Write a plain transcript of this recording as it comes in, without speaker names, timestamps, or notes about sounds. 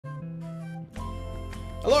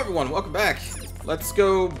Hello everyone, welcome back. Let's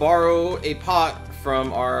go borrow a pot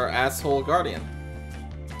from our asshole guardian.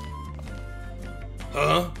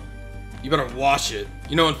 Huh? You better wash it.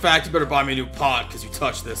 You know, in fact, you better buy me a new pot because you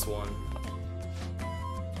touched this one.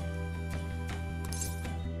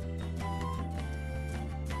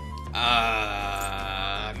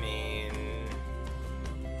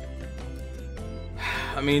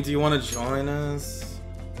 I mean, do you want to join us?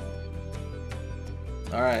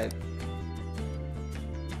 Alright.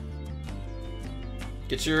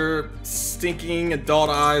 Get your stinking adult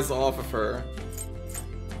eyes off of her.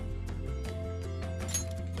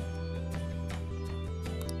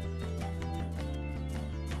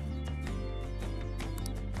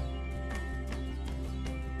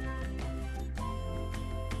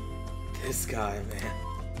 This guy, man.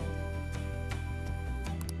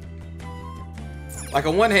 Like,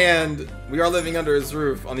 on one hand, we are living under his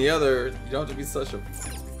roof. On the other, you don't have to be such a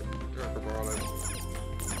jerk about it.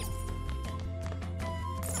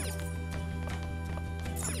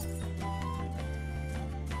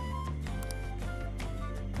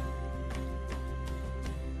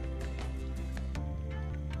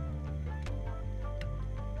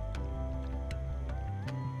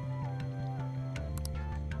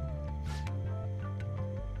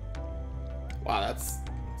 Wow, that's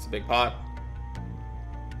a big pot.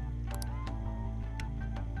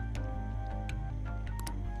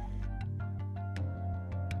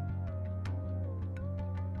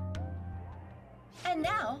 And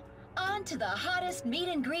now, on to the hottest meet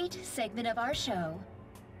and greet segment of our show.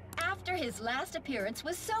 After his last appearance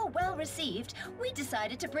was so well received, we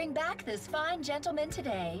decided to bring back this fine gentleman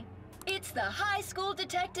today. It's the high school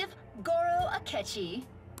detective, Goro Akechi.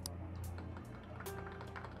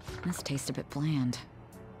 This tastes a bit bland.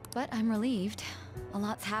 But I'm relieved. A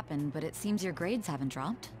lot's happened, but it seems your grades haven't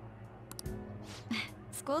dropped.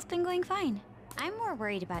 School's been going fine. I'm more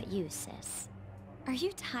worried about you, sis. Are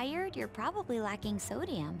you tired? You're probably lacking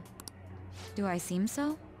sodium. Do I seem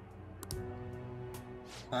so?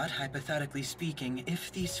 But hypothetically speaking,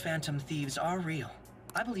 if these phantom thieves are real,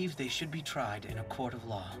 I believe they should be tried in a court of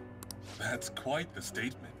law. That's quite the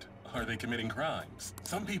statement. Are they committing crimes?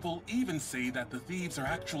 Some people even say that the thieves are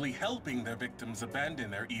actually helping their victims abandon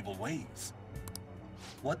their evil ways.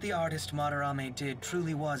 What the artist Madarame did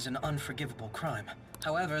truly was an unforgivable crime.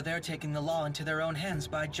 However, they're taking the law into their own hands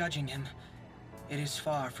by judging him. It is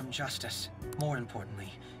far from justice. More importantly,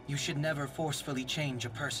 you should never forcefully change a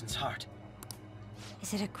person's heart.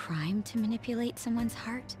 Is it a crime to manipulate someone's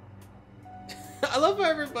heart? I love how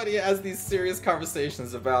everybody has these serious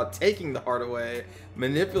conversations about taking the heart away,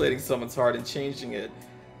 manipulating someone's heart, and changing it.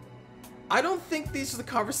 I don't think these are the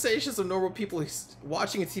conversations of normal people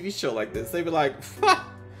watching a TV show like this. They'd be like,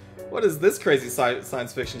 what is this crazy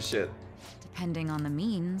science fiction shit? Depending on the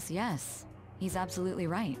means, yes. He's absolutely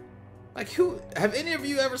right. Like, have any of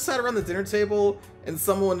you ever sat around the dinner table and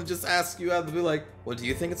someone would just ask you out to be like, well, do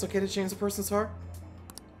you think it's okay to change a person's heart?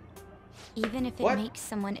 Even if it makes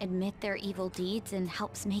someone admit their evil deeds and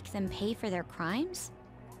helps make them pay for their crimes?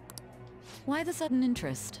 Why the sudden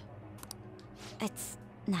interest? It's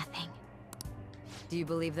nothing. Do you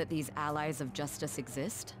believe that these allies of justice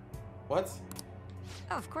exist? What?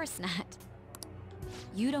 Oh, of course not.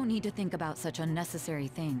 You don't need to think about such unnecessary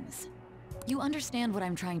things. You understand what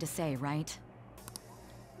I'm trying to say, right?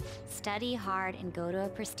 Study hard and go to a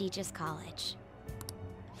prestigious college.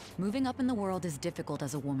 Moving up in the world is difficult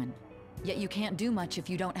as a woman. Yet you can't do much if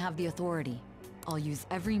you don't have the authority. I'll use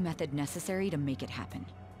every method necessary to make it happen.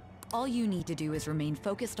 All you need to do is remain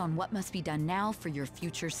focused on what must be done now for your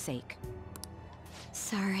future's sake.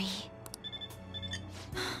 Sorry.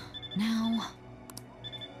 Now...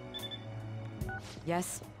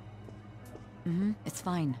 Yes? It's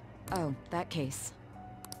fine. Oh, that case.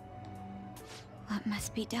 What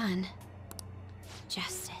must be done?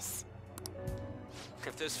 Justice.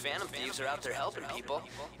 If those phantom thieves are out there helping people,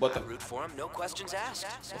 what I root for them, no questions asked.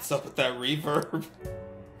 What's up with that reverb?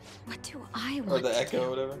 What do I want Or the echo, to do?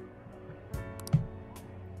 whatever.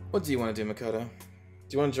 What do you want to do, Makoto? Do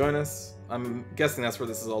you want to join us? I'm guessing that's where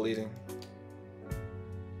this is all leading.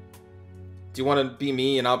 Do you want to be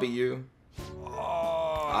me and I'll be you?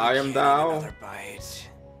 Oh, I am thou. Another bite.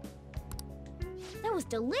 That was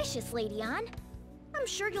delicious, Lady Ann. I'm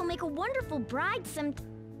sure you'll make a wonderful bride some...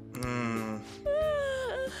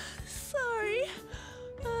 Sorry.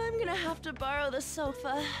 I'm gonna have to borrow the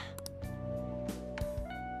sofa.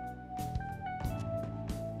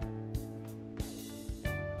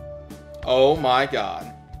 Oh my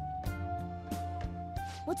god.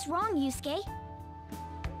 What's wrong, Yusuke?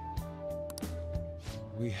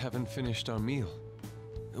 We haven't finished our meal.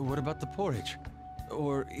 What about the porridge?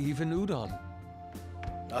 Or even udon?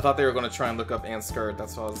 I thought they were gonna try and look up Anne's skirt.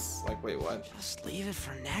 That's why I was like, wait, what? Just leave it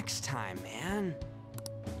for next time, man.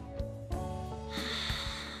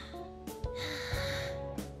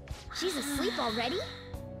 She's asleep already?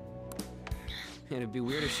 It'd be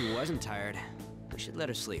weird if she wasn't tired. We should let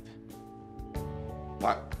her sleep.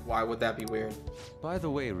 Why would that be weird? By the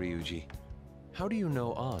way, Ryuji, how do you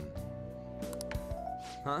know An?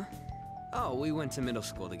 Huh? Oh, we went to middle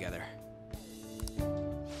school together.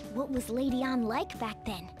 What was Lady Ann like back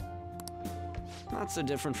then? Not so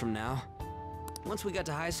different from now. Once we got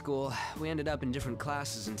to high school, we ended up in different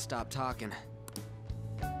classes and stopped talking.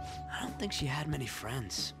 I don't think she had many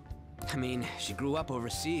friends. I mean, she grew up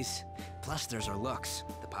overseas. Plus, there's her looks.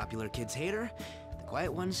 The popular kids hate her, the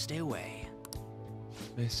quiet ones stay away.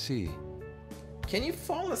 I see. Can you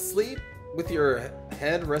fall asleep with your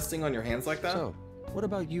head resting on your hands like that? So, what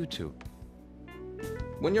about you two?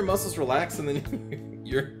 When your muscles relax and then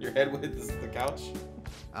your head hits the couch?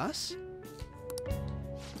 Us?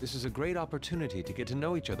 This is a great opportunity to get to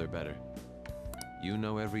know each other better. You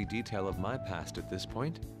know every detail of my past at this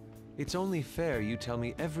point. It's only fair you tell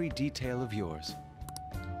me every detail of yours.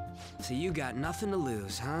 So you got nothing to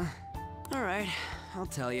lose, huh? All right, I'll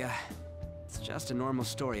tell you. It's just a normal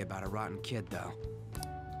story about a rotten kid, though.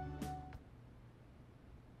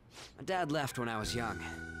 My dad left when I was young.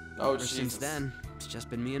 Oh, Ever since then, it's just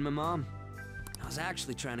been me and my mom. I was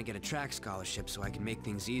actually trying to get a track scholarship so I could make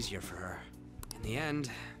things easier for her. In the end,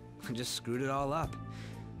 I just screwed it all up.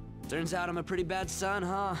 Turns out I'm a pretty bad son,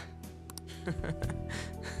 huh?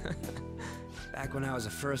 Back when I was a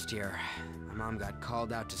first year, my mom got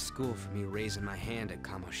called out to school for me raising my hand at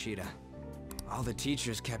Kamoshida. All the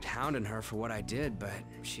teachers kept hounding her for what I did, but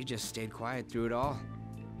she just stayed quiet through it all.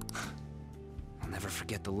 I'll never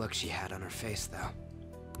forget the look she had on her face, though.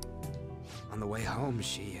 On the way home,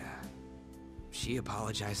 she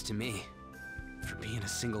apologized to me for being a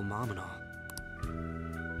single mom and all.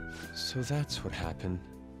 So that's what happened.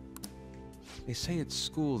 They say at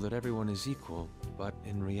school that everyone is equal, but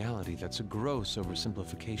in reality that's a gross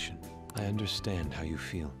oversimplification. I understand how you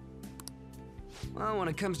feel. Well, when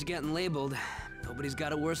it comes to getting labeled, nobody's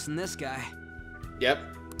got it worse than this guy. Yep.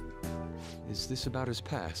 Is this about his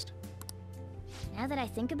past? Now that I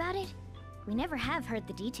think about it, we never have heard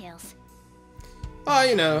the details. Oh,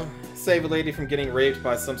 you know, save a lady from getting raped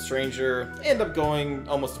by some stranger, end up going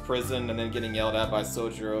almost to prison, and then getting yelled at by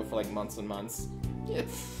Sojiro for like months and months. Yeah,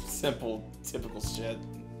 simple, typical shit.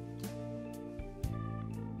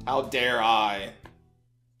 How dare I?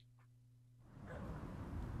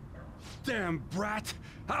 Damn brat!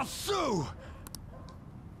 I'll sue!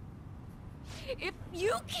 If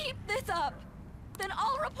you keep this up, then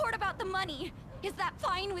I'll report about the money. Is that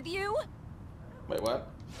fine with you? Wait,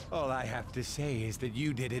 what? All I have to say is that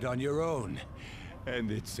you did it on your own,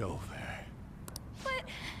 and it's over. But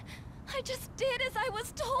I just did as I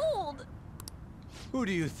was told. Who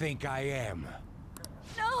do you think I am?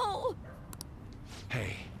 No!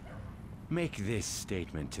 Hey, make this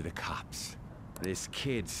statement to the cops. This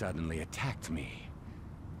kid suddenly attacked me.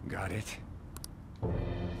 Got it?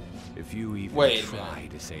 If you even try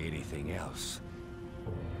to say anything else,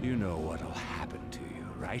 you know what'll happen to you,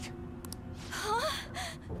 right? Huh?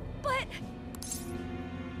 But...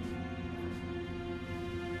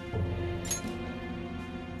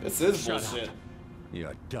 This is Shut bullshit. up.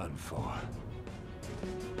 You're done for.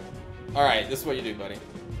 Alright, this is what you do, buddy.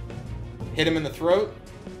 Hit him in the throat.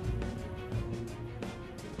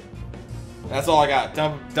 That's all I got.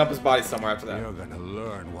 Dump his body somewhere after that. You're gonna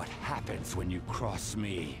learn what happens when you cross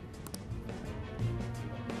me.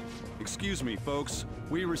 Excuse me, folks.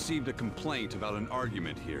 We received a complaint about an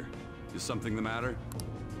argument here. Is something the matter?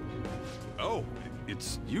 Oh,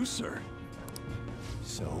 it's you, sir.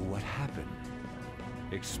 So what happened?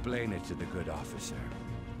 Explain it to the good officer.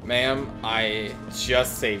 Ma'am, I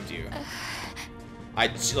just saved you. I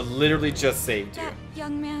literally just saved you. That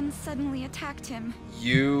young man suddenly attacked him.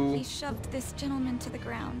 You... He shoved this gentleman to the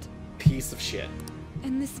ground. Piece of shit.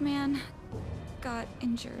 And this man got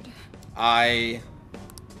injured. I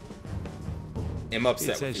am upset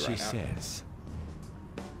it's with as you she right now. says.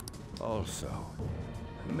 Also,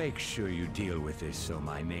 make sure you deal with this so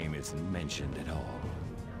my name isn't mentioned at all.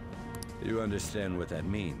 You understand what that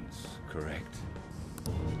means, correct?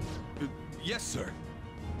 Yes, sir.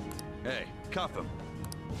 Hey, cuff him.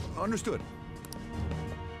 Understood.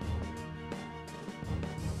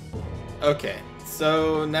 Okay,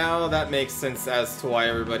 so now that makes sense as to why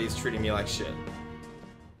everybody's treating me like shit.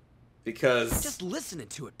 Because... Just listening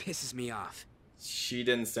to it pisses me off. She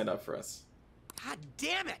didn't stand up for us. God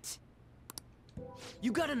damn it!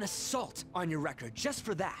 You got an assault on your record just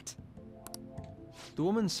for that. The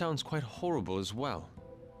woman sounds quite horrible as well.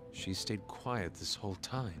 She stayed quiet this whole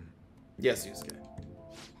time. Yes, Yusuke.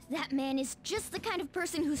 That man is just the kind of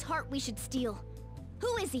person whose heart we should steal.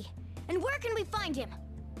 Who is he? And where can we find him?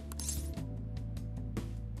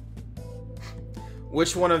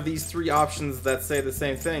 Which one of these three options that say the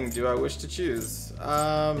same thing do I wish to choose?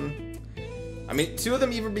 I mean, two of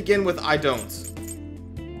them even begin with I don't.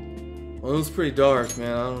 Well, it was pretty dark,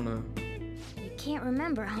 man. I don't know. You can't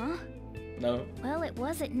remember, huh? No. Well, it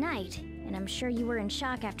was at night, and I'm sure you were in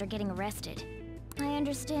shock after getting arrested. I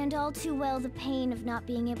understand all too well the pain of not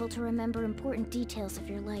being able to remember important details of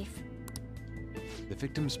your life. The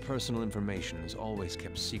victim's personal information is always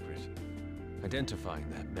kept secret. Identifying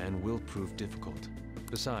that man will prove difficult.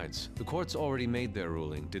 Besides, the courts already made their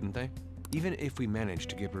ruling, didn't they? Even if we manage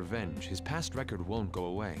to get revenge, his past record won't go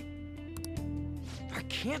away. I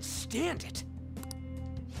can't stand it!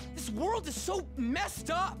 This world is so messed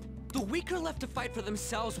up! The weak are left to fight for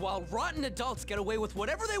themselves while rotten adults get away with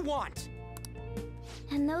whatever they want!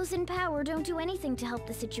 And those in power don't do anything to help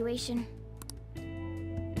the situation.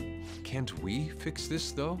 Can't we fix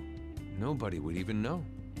this, though? Nobody would even know.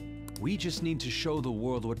 We just need to show the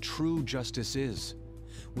world what true justice is.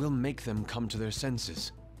 We'll make them come to their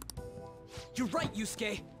senses. You're right,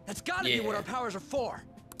 Yusuke! That's gotta be what our powers are for!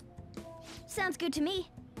 Sounds good to me.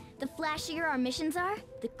 The flashier our missions are,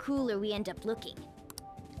 the cooler we end up looking.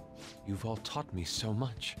 You've all taught me so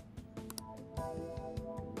much.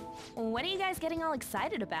 What are you guys getting all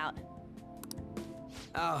excited about?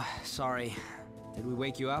 Oh, sorry. Did we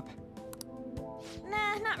wake you up?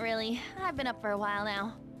 Nah, not really. I've been up for a while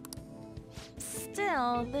now.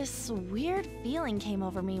 Still, this weird feeling came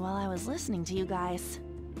over me while I was listening to you guys.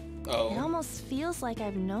 Oh. It almost feels like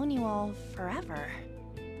I've known you all forever.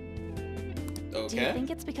 Okay. Do you think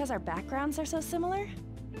it's because our backgrounds are so similar?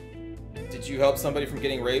 Did you help somebody from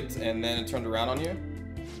getting raped and then it turned around on you?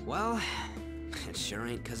 Well, it sure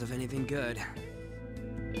ain't because of anything good.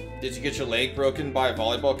 Did you get your leg broken by a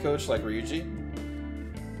volleyball coach like Ryuji?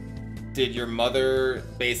 Did your mother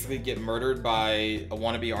basically get murdered by a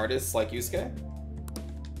wannabe artist like Yusuke?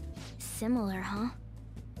 Similar, huh?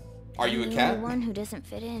 Are you a I'm cat? the only one who doesn't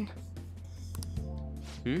fit in.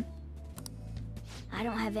 I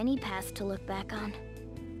don't have any past to look back on.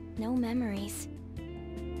 No memories.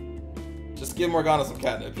 Just give Morgana some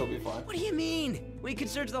catnip, he'll be fine. What do you mean? We could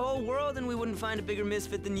search the whole world and we wouldn't find a bigger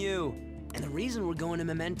misfit than you. And the reason we're going to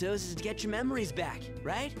Mementos is to get your memories back,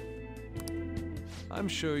 right? I'm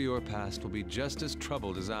sure your past will be just as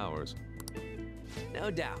troubled as ours. No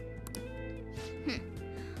doubt.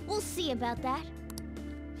 We'll see about that.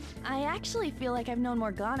 I actually feel like I've known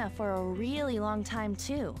Morgana for a really long time,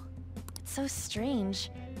 too. It's so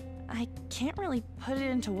strange. I can't really put it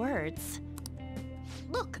into words.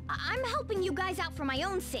 Look, I'm helping you guys out for my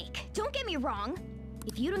own sake. Don't get me wrong.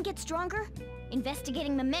 If you don't get stronger,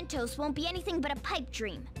 investigating Mementos won't be anything but a pipe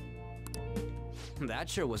dream. That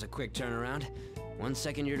sure was a quick turnaround. 1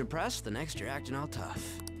 second you're depressed, the next you're acting all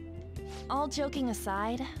tough. All joking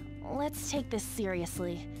aside, let's take this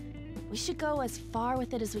seriously. We should go as far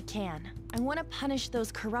with it as we can. I want to punish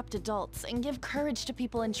those corrupt adults and give courage to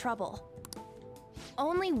people in trouble.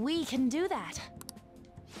 Only we can do that.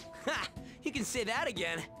 Ha! You can say that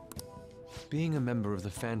again. Being a member of the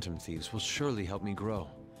Phantom Thieves will surely help me grow,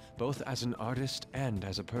 both as an artist and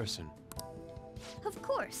as a person. Of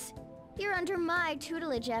course. You're under my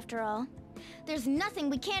tutelage after all. There's nothing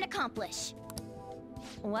we can't accomplish.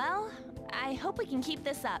 Well, I hope we can keep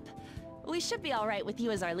this up. We should be all right with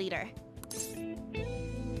you as our leader.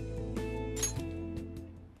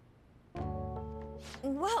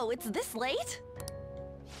 Whoa, it's this late?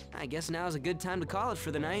 I guess now's a good time to call it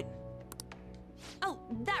for the night. Oh,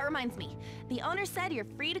 that reminds me. The owner said you're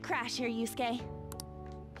free to crash here, Yusuke.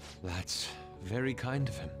 That's very kind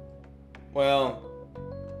of him. Well,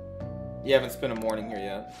 you haven't spent a morning here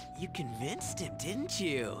yet. You convinced him, didn't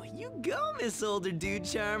you? You go, Miss Older Dude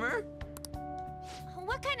Charmer.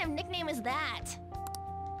 What kind of nickname is that?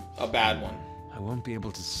 A bad one. I won't be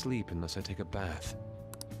able to sleep unless I take a bath.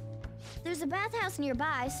 There's a bathhouse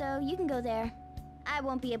nearby, so you can go there. I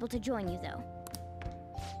won't be able to join you, though.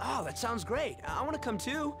 Oh, that sounds great. I want to come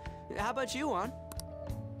too. How about you, Juan?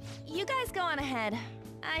 You guys go on ahead.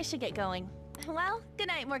 I should get going. Well, good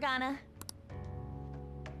night, Morgana.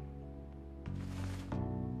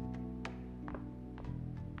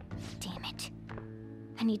 Damn it.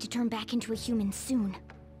 I need to turn back into a human soon.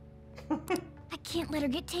 I can't let her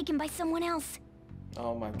get taken by someone else.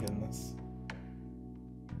 Oh my goodness.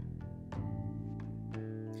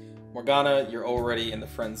 Morgana, you're already in the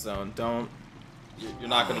friend zone. You're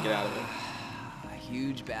not gonna get out of it.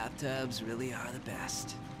 Huge bathtubs really are the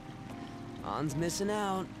best. On's missing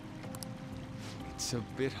out. It's a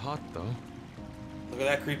bit hot, though. Look at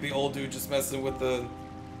that creepy old dude just messing with the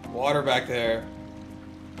water back there.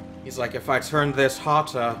 He's like, if I turn this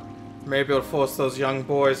hotter, maybe it'll force those young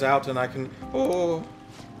boys out and I can... Oh.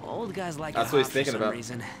 Old guys like That's it what he's hot thinking for some about.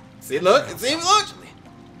 reason. See, look! See, look!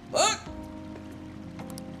 Look!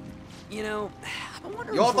 You know, I've been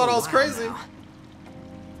wondering Y'all for thought a I was while crazy. now.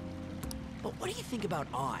 But what do you think about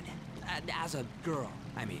Odd? As a girl,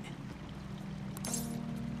 I mean.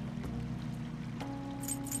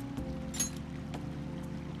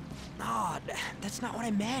 Oh, that's not what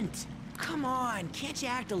I meant. Come on, can't you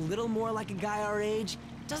act a little more like a guy our age?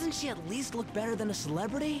 Doesn't she at least look better than a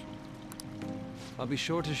celebrity? I'll be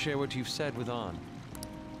sure to share what you've said with An.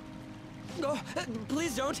 Oh,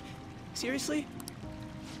 please don't. Seriously?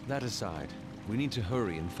 That aside, we need to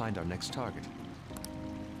hurry and find our next target.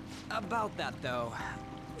 About that, though,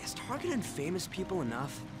 is targeting famous people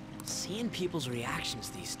enough? Seeing people's reactions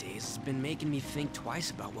these days has been making me think twice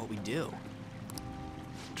about what we do.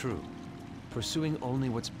 True. Pursuing only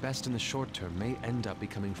what's best in the short term may end up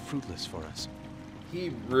becoming fruitless for us.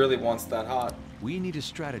 He really wants that hot. We need a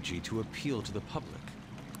strategy to appeal to the public.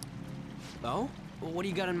 Oh? Well, what do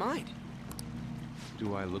you got in mind?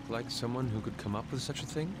 Do I look like someone who could come up with such a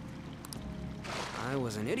thing? I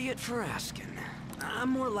was an idiot for asking. I'm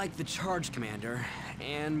more like the charge commander,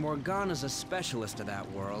 and Morgana's a specialist of that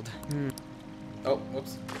world. Oh,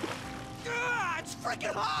 whoops. Ah, it's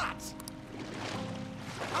freaking hot!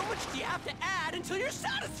 How much do you have to add until you're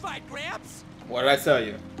satisfied, Gramps? What did I tell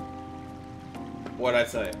you? What did I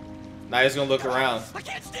tell you? Now he's gonna look around. I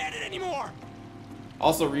can't stand it anymore!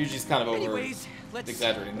 Also, Ryuji's kind of over Anyways, let's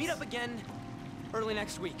exaggerating meet this. up again early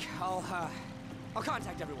next week. I'll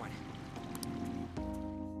contact everyone.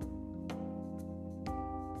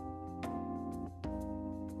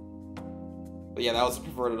 But yeah, that was a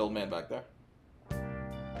perverted old man back there.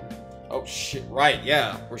 Oh shit! Right,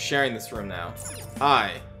 yeah, we're sharing this room now.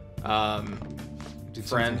 Hi, Did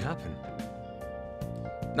friend. something happen?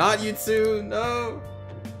 Not you two, no.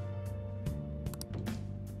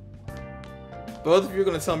 Both of you are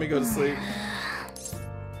gonna tell me to go to sleep.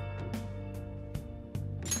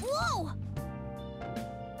 Whoa!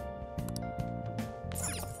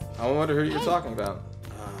 I wonder who you're talking about.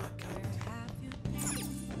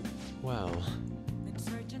 Well,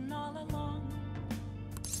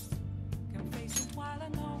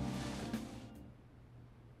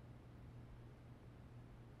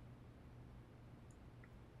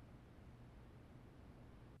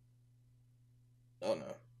 Oh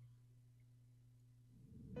no.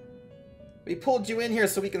 We pulled you in here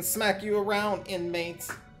so we can smack you around, inmate.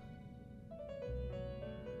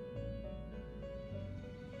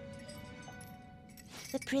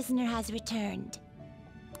 The prisoner has returned.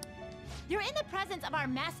 You're in the presence of our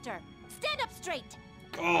master. Stand up straight.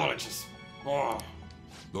 God, it just... Oh.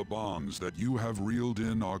 The bonds that you have reeled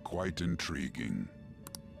in are quite intriguing.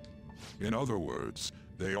 In other words,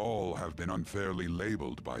 they all have been unfairly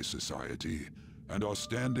labeled by society and are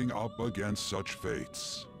standing up against such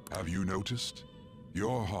fates. Have you noticed?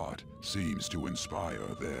 Your heart seems to inspire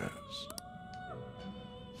theirs.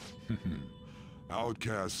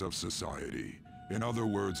 Outcasts of society. In other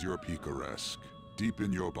words, you're picaresque.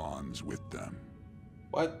 Deepen your bonds with them.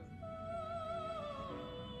 What?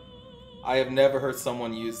 I have never heard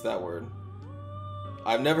someone use that word.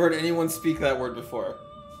 I've never heard anyone speak that word before.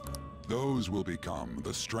 Those will become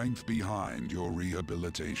the strength behind your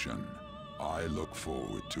rehabilitation. I look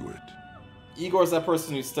forward to it. Igor's that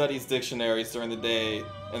person who studies dictionaries during the day,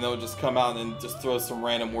 and they'll just come out and just throw some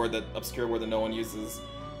random word, that obscure word that no one uses,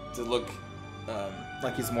 to look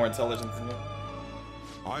like he's more intelligent than you.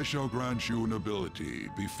 I shall grant you an ability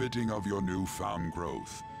befitting of your newfound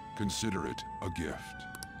growth. Consider it a gift.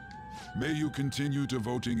 May you continue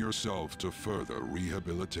devoting yourself to further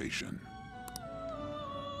rehabilitation.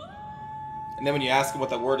 And then when you ask him what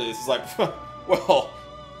that word is, he's like, well,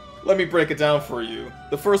 let me break it down for you.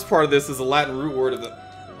 The first part of this is a Latin root word of the...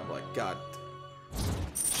 I'm like, God.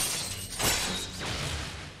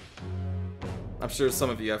 I'm sure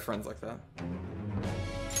some of you have friends like that.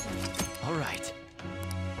 All right.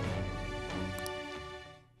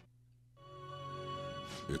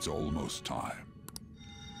 It's almost time.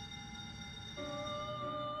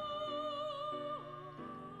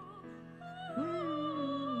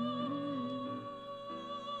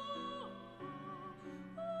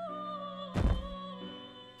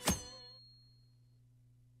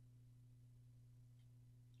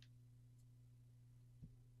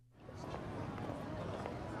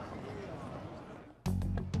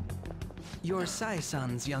 You're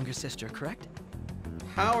Sai-san's younger sister, correct?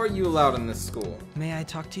 How are you allowed in this school? May I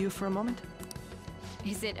talk to you for a moment?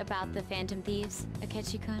 Is it about the Phantom Thieves,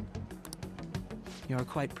 Akechi-kun? You're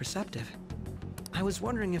quite perceptive. I was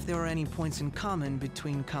wondering if there were any points in common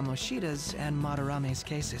between Kamoshida's and Madarame's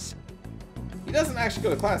cases. He doesn't actually go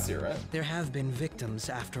to class here, right? There have been victims,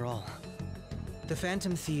 after all. The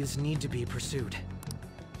Phantom Thieves need to be pursued.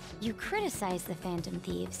 You criticize the Phantom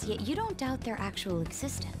Thieves, yet you don't doubt their actual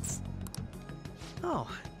existence. Oh,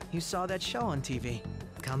 you saw that show on TV.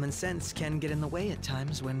 Common sense can get in the way at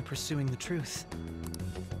times when pursuing the truth.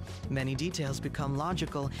 Many details become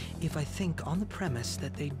logical if I think on the premise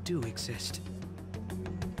that they do exist.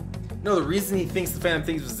 No, the reason he thinks the Phantom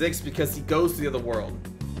Thieves exist because he goes to the other world.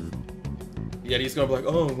 Yet he's gonna be like,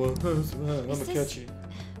 oh, well, I'm Akechi.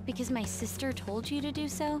 Because my sister told you to do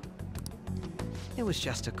so? It was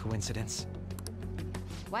just a coincidence.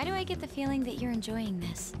 Why do I get the feeling that you're enjoying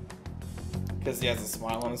this? Because he has a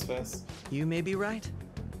smile on his face. You may be right.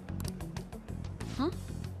 Huh?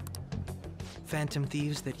 Phantom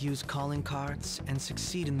thieves that use calling cards and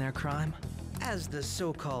succeed in their crime. As the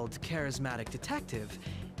so-called charismatic detective,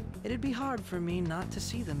 it'd be hard for me not to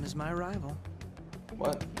see them as my rival.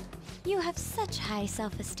 What? You have such high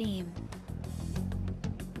self-esteem.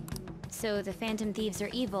 So the Phantom Thieves are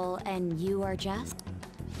evil, and you are just?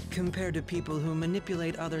 Compared to people who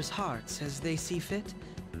manipulate others' hearts as they see fit,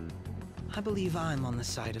 I believe I'm on the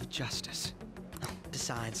side of justice.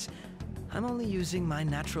 Besides, I'm only using my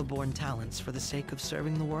natural-born talents for the sake of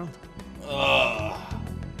serving the world.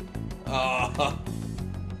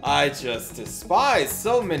 I just despise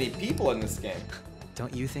so many people in this game.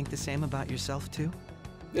 Don't you think the same about yourself, too?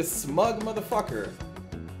 This smug motherfucker.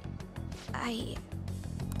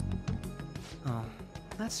 Oh,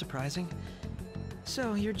 that's surprising.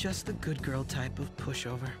 So you're just the good girl type of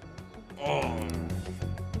pushover. Oh.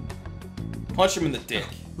 Punch him in the dick.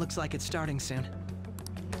 Looks like it's starting soon.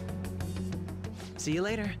 See you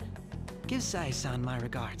later. Give Sai-san my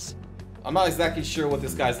regards. I'm not exactly sure what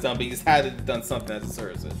this guy's done, but he's had to have done something that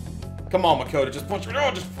deserves it. Come on, Makoto, just punch me.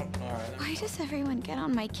 Oh, just all right. Why does everyone get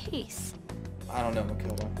on my case? I don't know,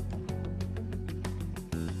 Makoto.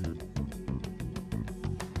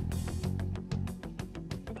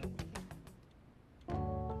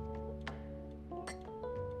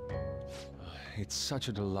 It's such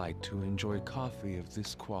a delight to enjoy coffee of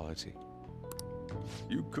this quality.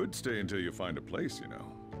 You could stay until you find a place, you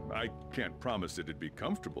know. I can't promise it'd be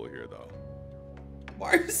comfortable here, though.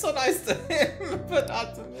 Why are you so nice to him, but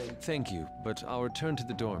not to me? Thank you, but I'll return to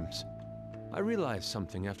the dorms. I realized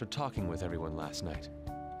something after talking with everyone last night.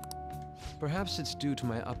 Perhaps it's due to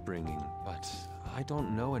my upbringing, but I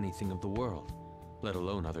don't know anything of the world, let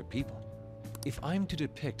alone other people. If I'm to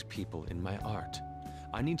depict people in my art,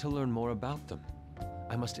 I need to learn more about them.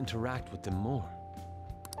 I must interact with them more.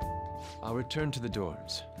 I'll return to the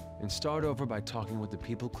dorms and start over by talking with the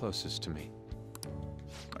people closest to me.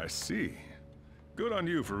 I see. Good on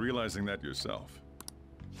you for realizing that yourself.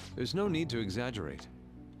 There's no need to exaggerate.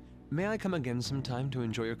 May I come again sometime to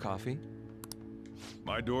enjoy your coffee?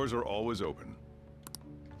 My doors are always open.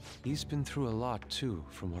 He's been through a lot too,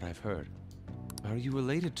 from what I've heard. Are you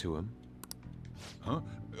related to him? Huh?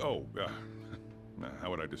 Oh,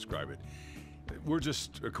 how would I describe it? We're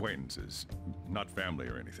just acquaintances, not family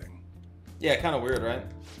or anything. Yeah, kind of weird, right?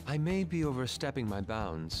 I may be overstepping my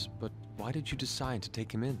bounds, but why did you decide to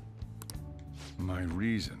take him in? My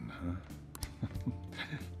reason, huh?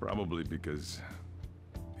 Probably because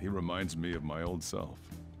he reminds me of my old self.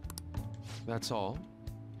 That's all?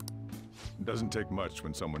 It doesn't take much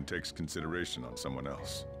when someone takes consideration on someone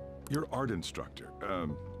else. Your art instructor,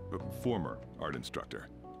 former art instructor,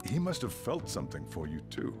 he must have felt something for you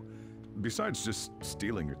too, besides just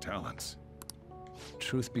stealing your talents.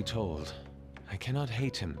 Truth be told, I cannot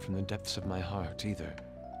hate him from the depths of my heart either.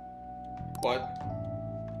 What?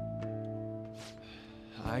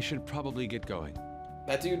 I should probably get going.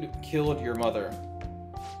 That dude killed your mother.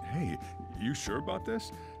 Hey, you sure about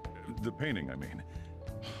this? The painting, I mean.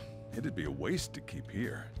 It'd be a waste to keep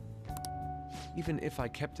here. Even if I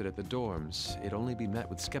kept it at the dorms, it'd only be met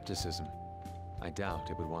with skepticism. I doubt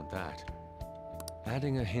it would want that.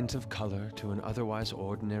 Adding a hint of color to an otherwise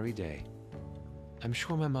ordinary day. I'm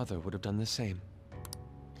sure my mother would have done the same.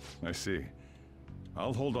 I see.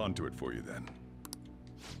 I'll hold on to it for you then.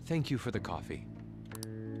 Thank you for the coffee.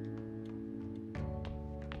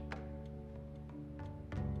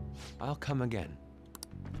 I'll come again.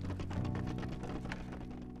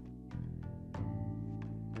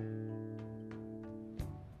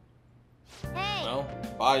 Hey! No?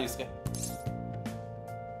 Bye, Yusuke.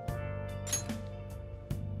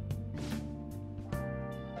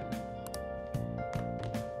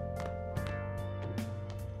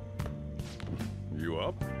 You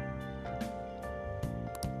up?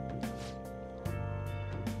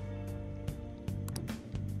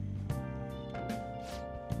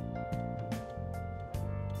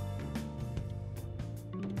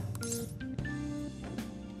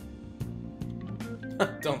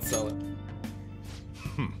 Don't sell it.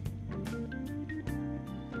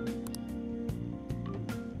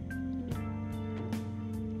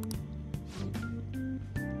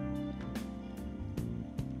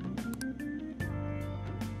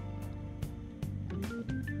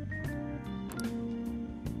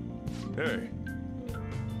 Hey.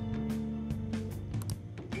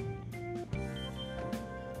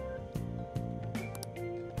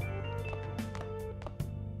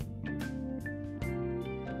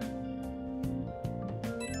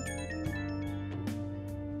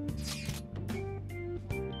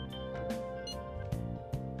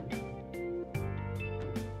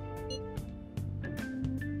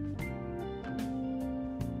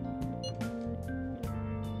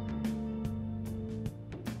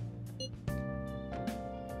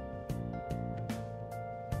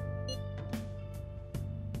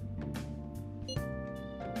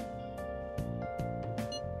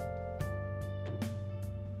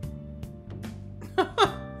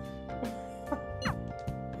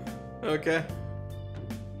 Okay.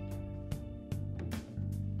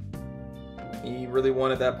 He really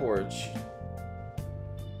wanted that porch.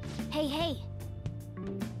 Hey, hey.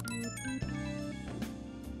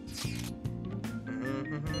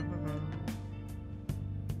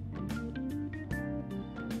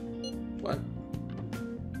 What?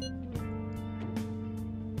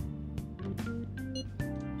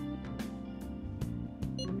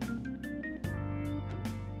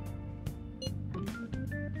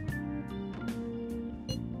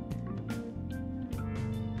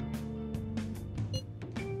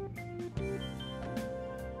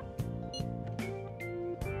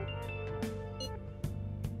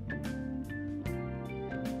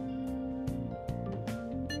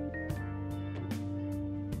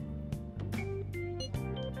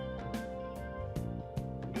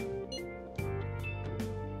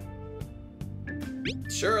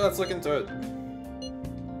 Sure, let's look into it.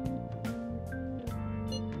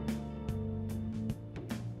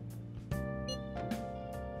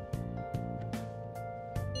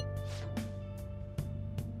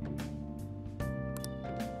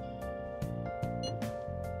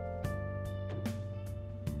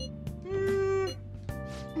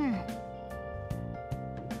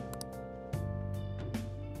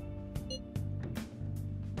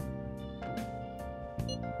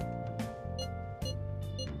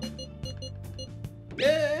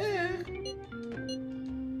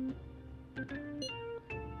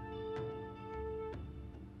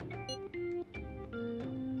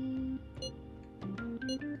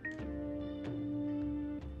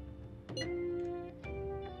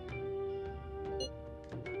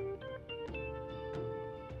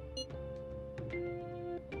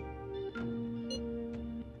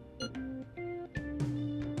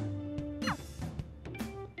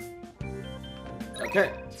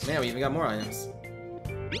 Okay, man, we even got more items.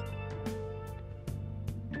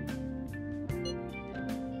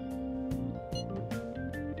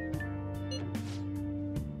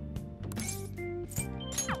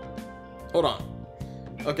 Hold on.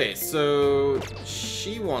 Okay, so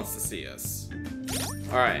she wants to see us.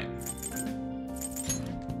 Alright.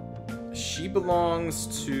 She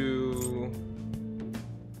belongs to...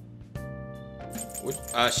 Which,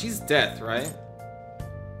 she's Death, right?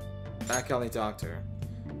 Back alley doctor.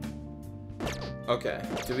 Okay.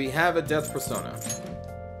 Do we have a Death persona?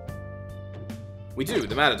 We do,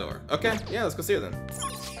 the Matador. Okay, yeah, let's go see her then.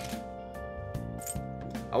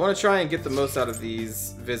 I want to try and get the most out of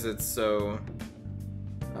these visits, so...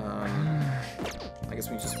 I guess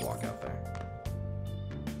we can just walk out there.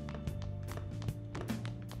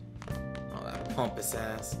 Oh, that pompous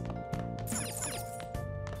ass.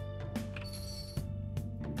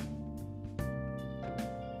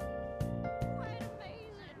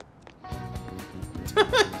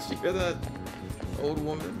 She hear that old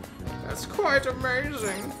woman? That's quite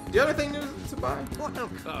amazing. Do you have anything new to buy?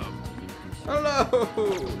 Welcome. Hello.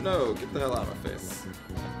 No, get the hell out of my face.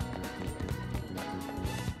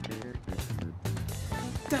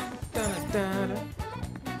 Da, da, da, da.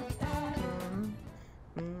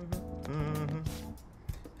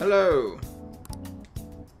 Hello.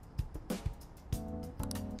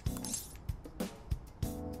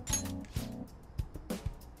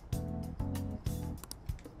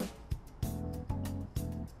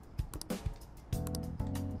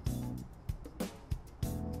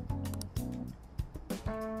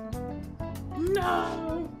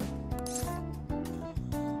 No.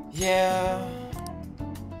 Yeah.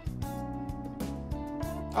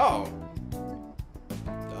 Oh.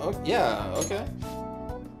 Oh, yeah, okay.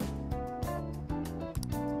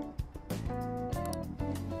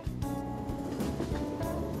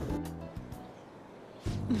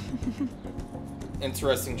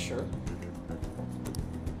 Interesting shirt.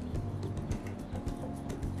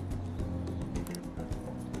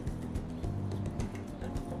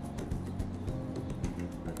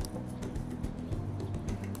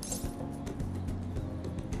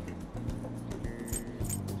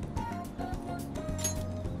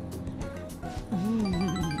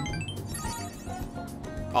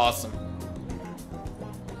 Awesome.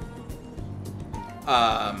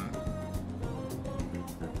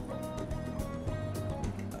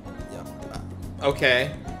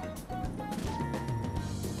 Okay.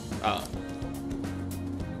 Oh.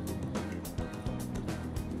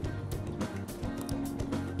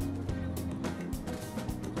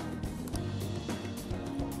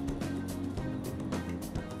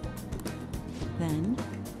 Then?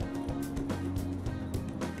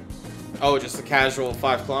 Oh, just a casual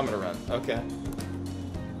 5-kilometer run. Okay.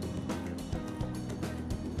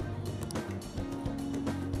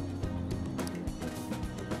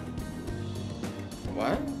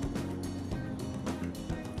 What?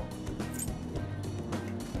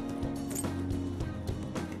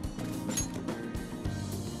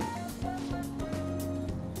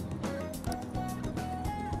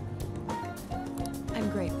 I'm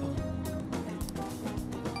grateful.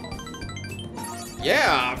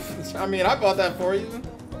 Yeah, I mean, I bought that for you.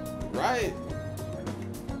 Right.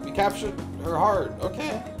 We captured her heart.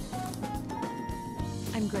 Okay.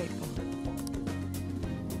 I'm grateful.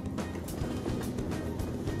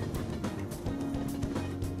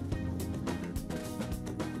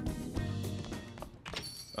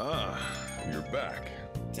 Ah, you're back.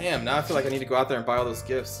 Damn, now I feel like I need to go out there and buy all those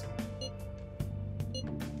gifts.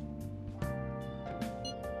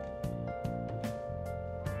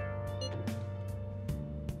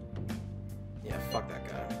 Yeah, fuck that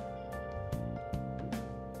guy.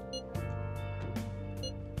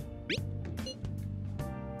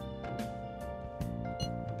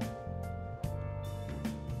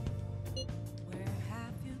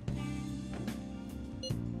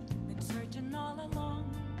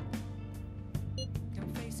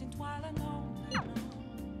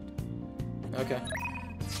 Okay.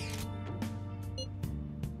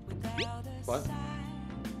 What?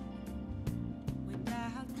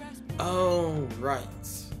 Oh, right.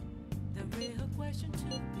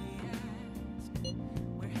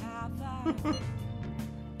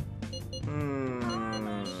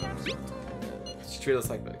 Just treat us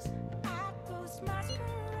like pigs.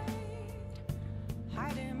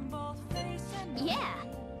 Yeah.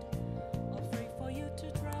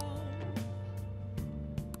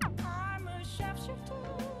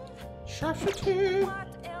 Sharpshooter.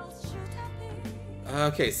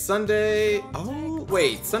 Okay, Sunday. Oh,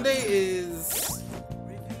 wait. Sunday is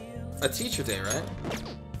a teacher day, right?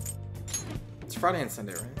 It's Friday and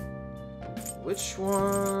Sunday, right? Which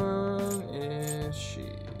one is she?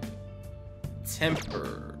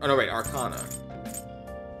 Temper. Oh, no, wait. Arcana.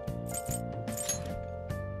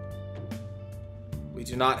 We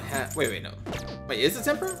do not have... Wait, no. Wait, is it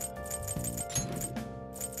Temper?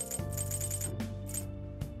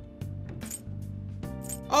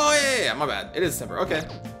 Oh, yeah, my bad. It is Temper. Okay,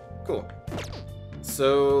 cool.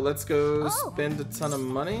 So, let's go spend a ton of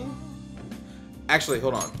money. Actually,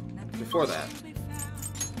 hold on. Before that,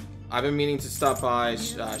 I've been meaning to stop by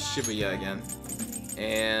Shibuya again.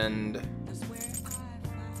 And...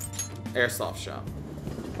 Airsoft shop.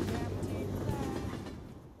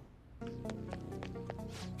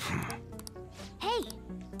 Hey!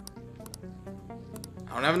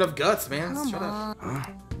 I don't have enough guts, man. Come Shut up. Huh?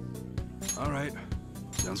 All right.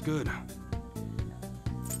 Sounds good.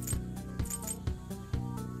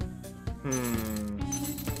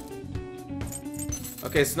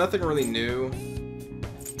 Okay, so nothing really new.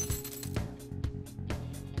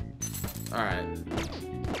 Alright.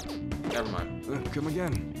 Never mind. Come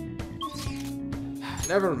again.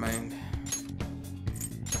 Never mind.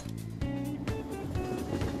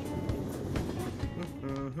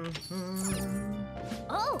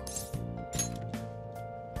 Oh!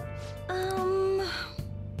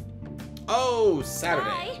 Oh, Saturday.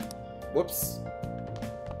 Hi. Whoops.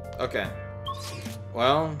 Okay.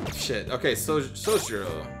 Well, shit. Okay, Sojiro.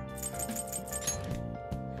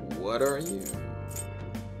 What are you?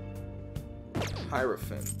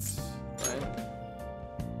 Hierophant, right?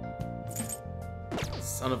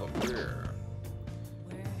 Son of a beer.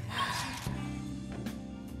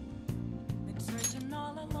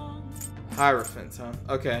 Hierophant, huh?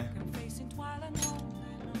 Okay.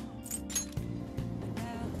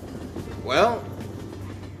 Well.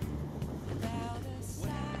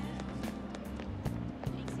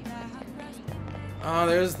 Oh,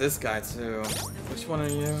 there's this guy too. Which one are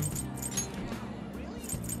you?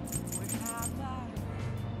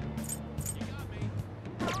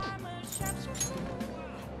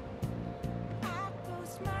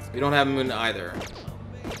 We don't have Moon either.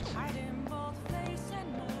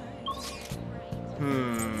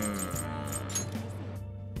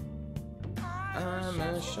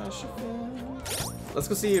 Let's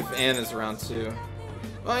go see if Anne is around too.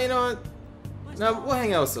 Well, you know what? No, we'll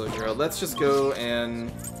hang out with Sojiro. Let's just go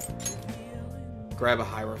and grab a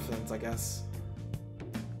Hierophant, I guess.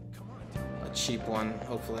 A cheap one,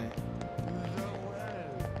 hopefully.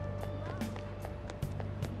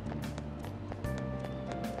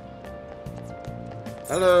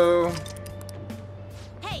 Hello.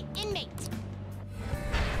 Hey, inmate.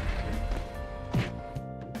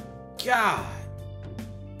 God.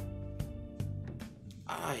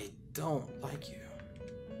 I don't like you.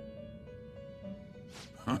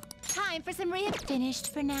 Time for some rehab.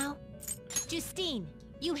 Finished for now. Justine,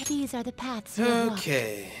 these are the paths you walk.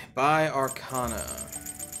 Okay, by Arcana.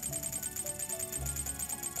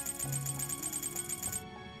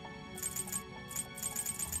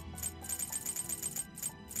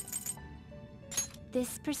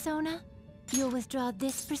 This persona? You'll withdraw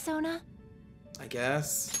this persona? I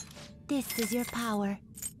guess. This is your power.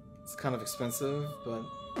 It's kind of expensive, but...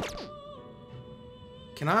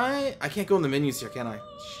 Can I? I can't go in the menus here, can I?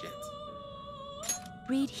 Shit.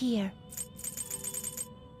 Read here.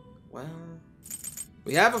 Well...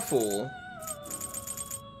 We have a Fool.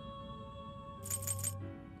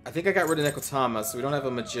 I think I got rid of Nekotama, so we don't have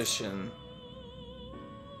a Magician.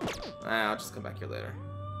 I'll just come back here later.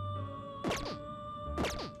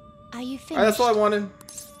 Are you finished? Alright, that's all I wanted.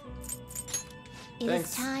 It Thanks.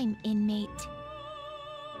 is time, inmate.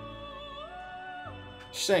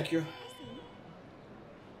 Thank you.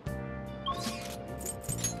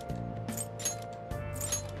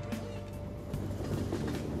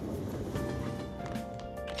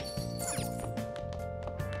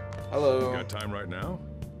 Hello. You got time right now?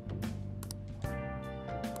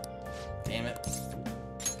 Damn it.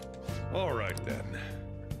 All right then.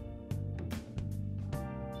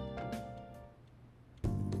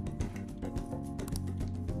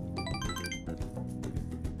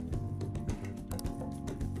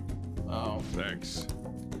 Oh. Thanks.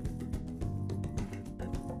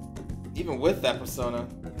 Even with that persona,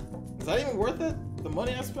 is that even worth it? The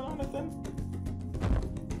money I spent on it then?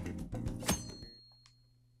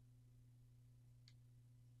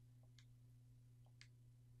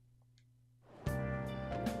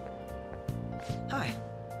 Hi.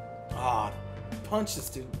 Ah, punch this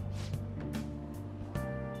dude.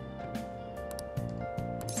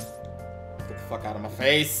 Get the fuck out of my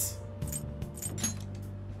face.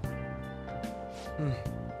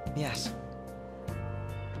 Yes.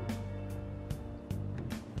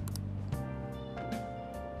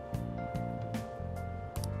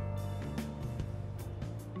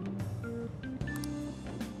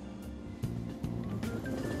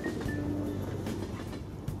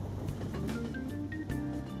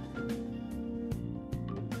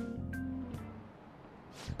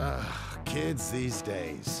 Kids these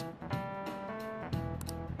days.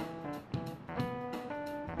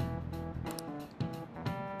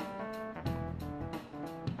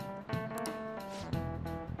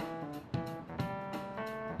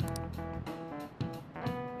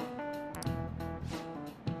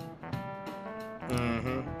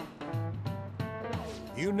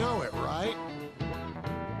 You know it, right?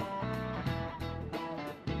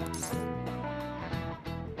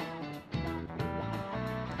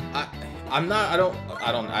 I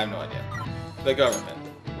have no idea. The government.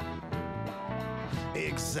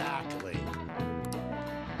 Exactly.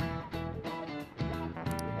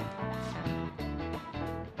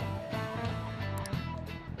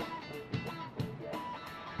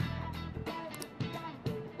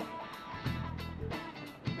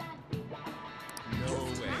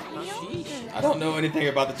 I don't know anything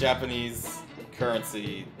about the Japanese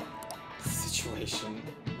currency situation.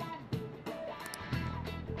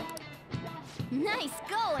 Nice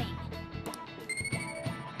going!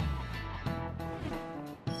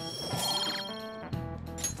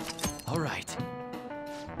 All right.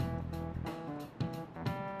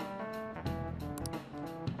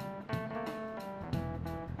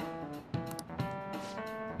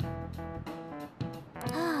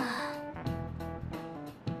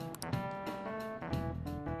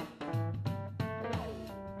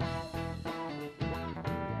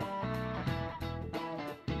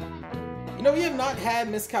 You know, we have not had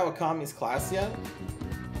Miss Kawakami's class yet.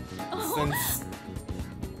 Since...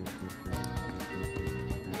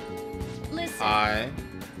 Listen. I...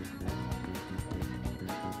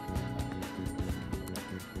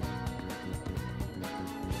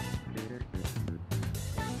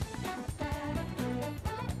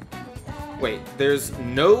 Wait, there's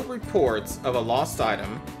no reports of a lost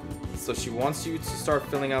item, So she wants you to start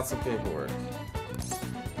filling out some paperwork.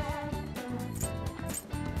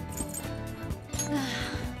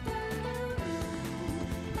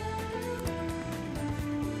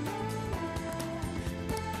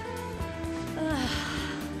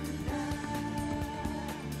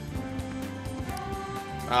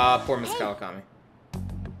 Poor Miss Kawakami.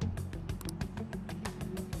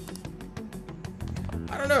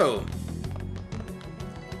 I don't know.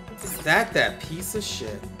 Is that piece of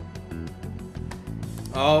shit?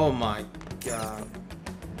 Oh my god.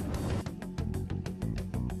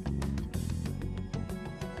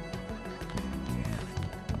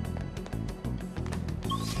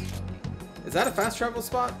 Is that a fast travel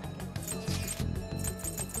spot?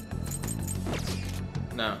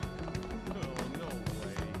 No.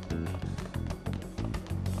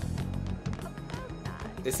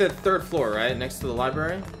 They said 3rd floor, right? Next to the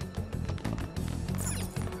library?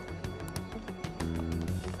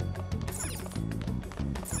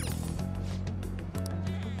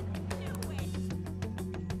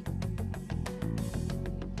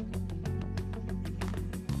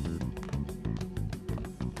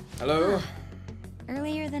 Hello?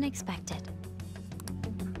 Earlier than expected.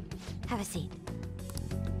 Have a seat.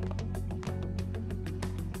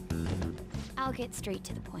 I'll get straight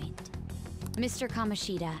to the point. Mr.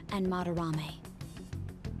 Kamoshida and Madarame.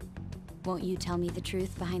 Won't you tell me the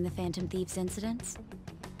truth behind the Phantom Thieves incidents?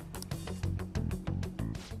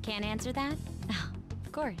 Can't answer that? Oh,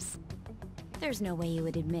 of course. There's no way you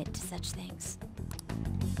would admit to such things.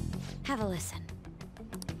 Have a listen.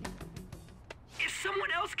 If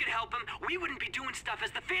someone else could help him, we wouldn't be doing stuff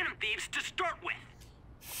as the Phantom Thieves to start with.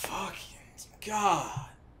 Fucking God.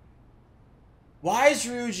 Why is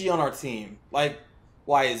Ryuji on our team? Like,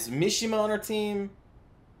 why is Mishima on our team?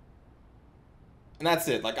 And that's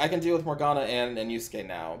it. Like, I can deal with Morgana and Yusuke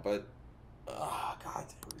now, but... Oh, God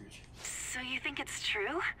damn, Ryuji. So you think it's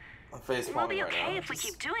true? My face We'll palming be right okay now. if we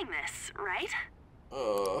keep doing this, right?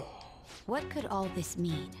 What could all this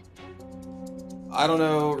mean? I don't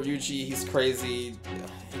know, Ryuji, he's crazy.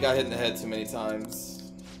 He got hit in the head too many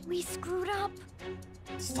times. We screwed up.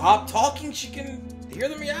 Stop talking, she can hear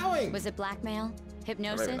the meowing. Was it blackmail?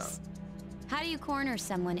 Hypnosis? How do you corner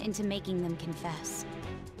someone into making them confess?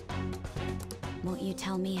 Won't you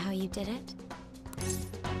tell me how you did it?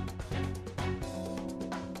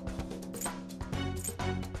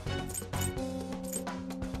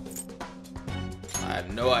 I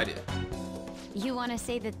have no idea. You want to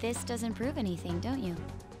say that this doesn't prove anything, don't you?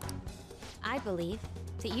 I believe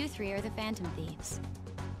that you three are the Phantom Thieves.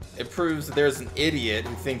 It proves that there's an idiot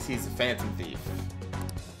who thinks he's a Phantom Thief.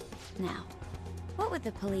 Now, what would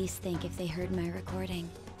the police think if they heard my recording?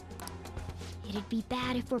 It'd be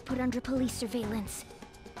bad if we're put under police surveillance.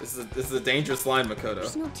 This is a dangerous line, Makoto.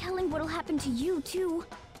 There's no telling what'll happen to you, too.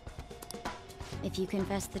 If you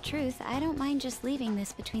confess the truth, I don't mind just leaving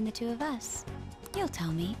this between the two of us. You'll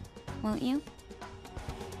tell me, won't you?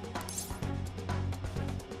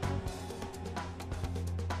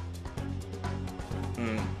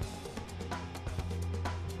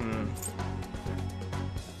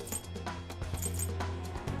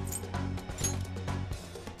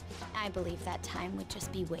 I believe that time would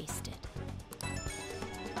just be wasted.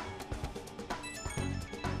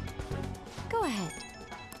 Go ahead.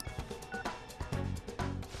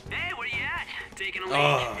 Hey, where you at? Taking a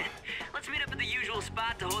leak? Let's meet up at the usual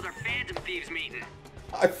spot to hold our Phantom Thieves meeting.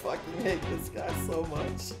 I fucking hate this guy so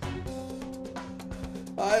much.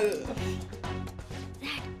 That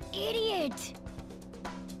idiot!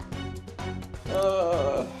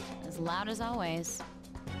 As loud as always,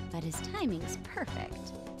 but his timing's perfect.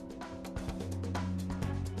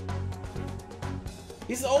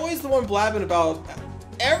 He's always the one blabbing about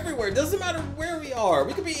everywhere. It doesn't matter where we are.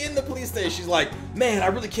 We could be in the police station. She's like, man, I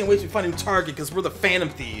really can't wait to find a new target because we're the Phantom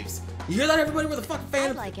Thieves. You hear that, everybody? We're the fucking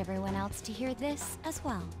Phantom. I'd like everyone else to hear this as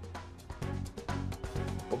well.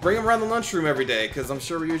 We'll bring him around the lunchroom every day because I'm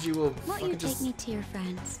sure Ryuji will. Won't you take me to your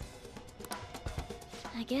friends?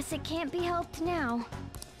 I guess it can't be helped now.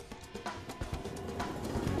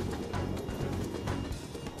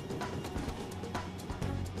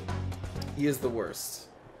 He is the worst.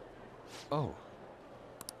 Oh.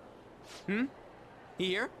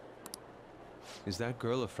 Here? Is that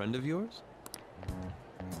girl a friend of yours?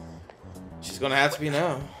 She's gonna have to be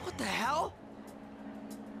now. What the hell?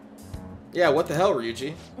 Yeah, what the hell,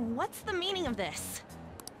 Ryuji? What's the meaning of this?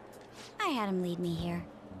 I had him lead me here.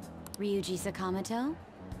 Ryuji Sakamoto,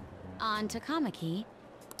 An Takamaki,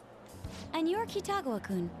 and you're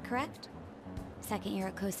Kitagawa-kun, correct? Second year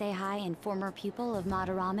at Kosei High and former pupil of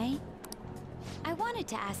Madarame. I wanted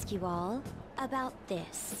to ask you all about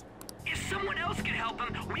this. If someone else could help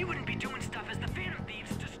him, we wouldn't be doing stuff as the Phantom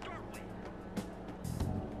Thieves to start with.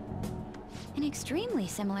 An extremely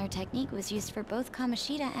similar technique was used for both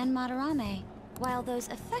Kamoshida and Madarame, while those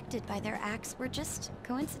affected by their acts were just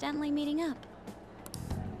coincidentally meeting up.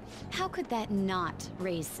 How could that not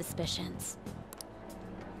raise suspicions?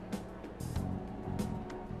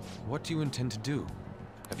 What do you intend to do?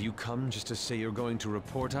 Have you come just to say you're going to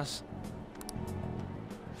report us?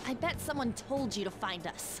 I bet someone told you to find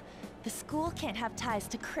us. The school can't have ties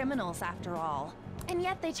to criminals after all. And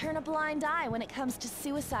yet they turn a blind eye when it comes to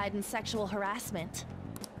suicide and sexual harassment.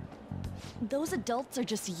 Those adults are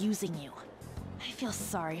just using you. I feel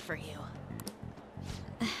sorry for you.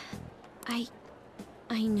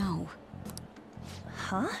 I know.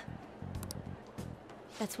 Huh?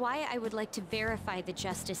 That's why I would like to verify the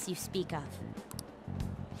justice you speak of.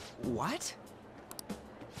 What?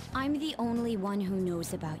 I'm the only one who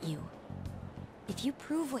knows about you. If you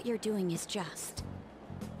prove what you're doing is just,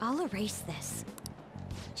 I'll erase this.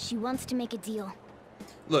 She wants to make a deal.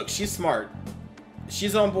 Look, she's smart.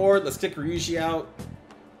 She's on board. Let's kick Ryuji out,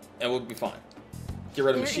 and we'll be fine. Get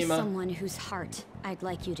rid of Mishima. There is someone whose heart I'd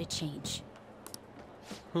like you to change.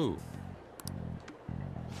 Who?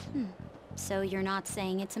 So you're not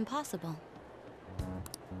saying it's impossible.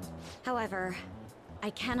 However,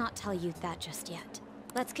 I cannot tell you that just yet.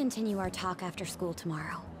 Let's continue our talk after school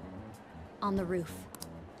tomorrow. On the roof.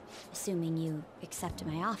 Assuming you accept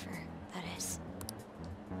my offer, that is.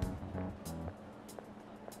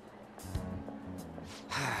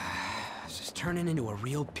 This is turning into a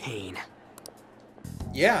real pain.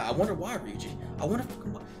 Yeah, I wonder why, Ryuji. I wonder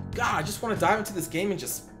God, I just want to dive into this game and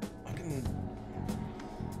just fucking...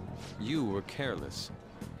 You were careless.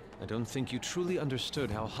 I don't think you truly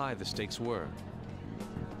understood how high the stakes were.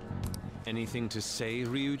 Anything to say,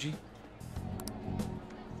 Ryuji?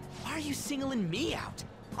 Why are you singling me out?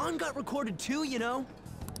 On got recorded too, you know?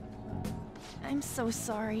 I'm so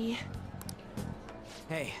sorry.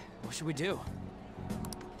 Hey, what should we do?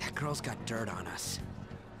 That girl's got dirt on us.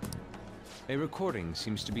 A recording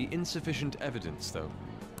seems to be insufficient evidence, though.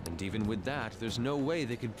 And even with that, there's no way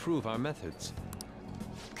they could prove our methods.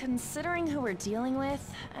 Considering who we're dealing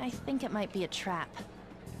with, I think it might be a trap.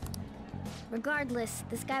 Regardless,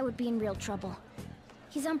 this guy would be in real trouble.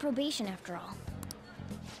 He's on probation after all.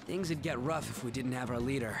 Things would get rough if we didn't have our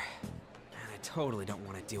leader. And I totally don't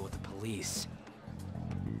want to deal with the police.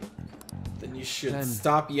 Then you should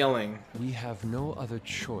stop yelling. We have no other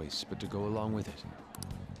choice but to go along with it.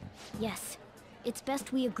 Yes, it's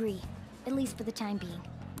best we agree, at least for the time being.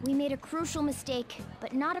 We made a crucial mistake,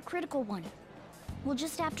 but not a critical one. We'll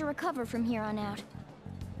just have to recover from here on out.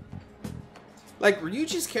 Like,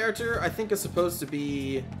 Ryuji's character, I think, is supposed to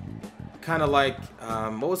be kind of like,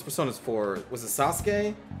 what was Persona 4? Was it Sasuke?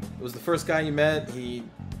 It was the first guy you met.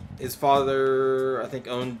 His father, I think,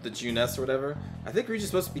 owned the Juness or whatever. I think Ryuji's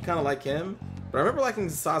supposed to be kind of like him, but I remember liking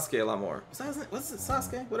Sasuke a lot more. Was it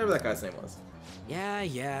Sasuke? Whatever that guy's name was.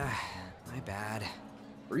 Yeah, my bad.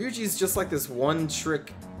 Ryuji's just like this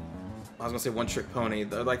one-trick, I was gonna say one-trick pony.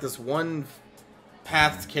 They're like this one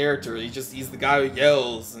path character. He's the guy who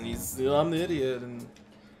yells, and he's, you know, I'm the idiot, and...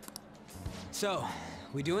 So,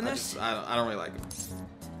 we doing this? I don't really like him.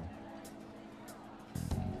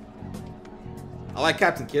 I like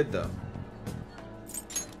Captain Kidd, though.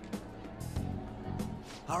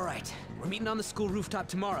 Alright, we're meeting on the school rooftop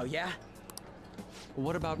tomorrow, yeah?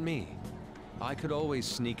 What about me? I could always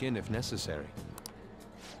sneak in if necessary.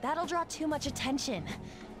 That'll draw too much attention.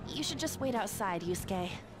 You should just wait outside, Yusuke.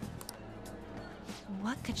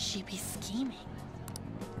 What could she be scheming?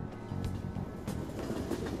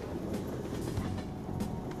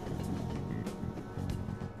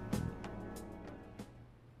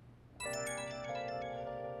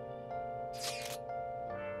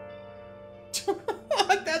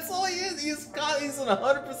 Like, that's all he is. He's in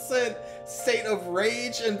 100% state of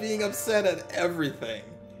rage and being upset at everything.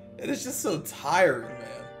 And it's just so tiring, man.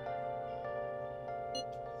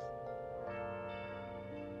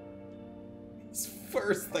 It's the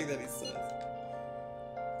first thing that he says.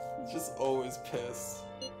 He's just always pissed.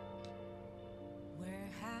 Where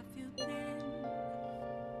have you been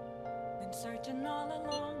searching all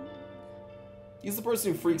along? He's the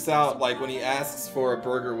person who freaks out, like, when he asks for a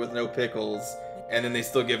burger with no pickles, and then they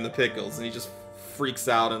still give him the pickles, and he just freaks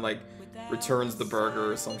out and, like, returns the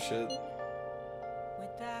burger or some shit.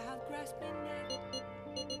 Without grasping it,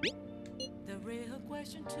 the real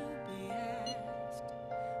question to be asked,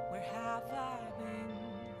 where have I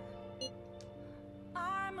been?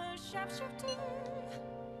 I'm a sharpshooter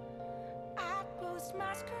at Booth's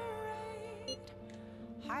masquerade,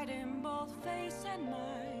 hiding both face and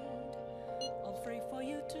mind. all free for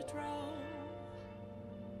you to draw.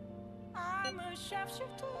 I'm a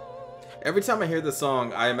sharpshooter. Every time I hear this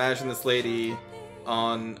song, I imagine this lady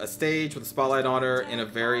on a stage with a spotlight on her in a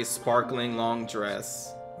very sparkling long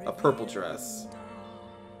dress. A purple dress.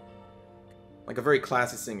 Like a very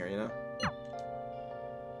classy singer, you know?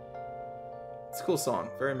 It's a cool song.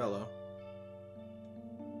 Very mellow.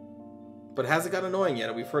 But it hasn't got annoying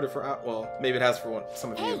yet. We've heard it for... Well, maybe it has for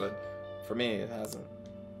some of you, but for me, it hasn't.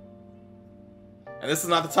 And this is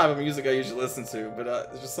not the type of music I usually listen to, but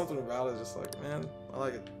there's just something about it. Just like, man, I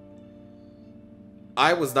like it.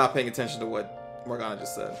 I was not paying attention to what Morgana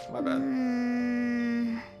just said. My bad.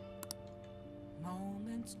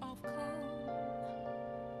 Moments of calm,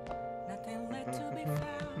 nothing left to be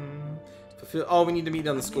found. Oh, we need to meet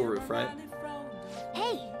on the school roof, right?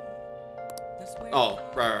 Hey! Oh,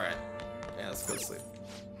 right. Yeah, let's go to sleep.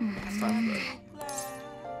 It's time for bed.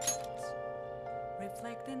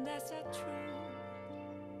 Reflecting that's a truth.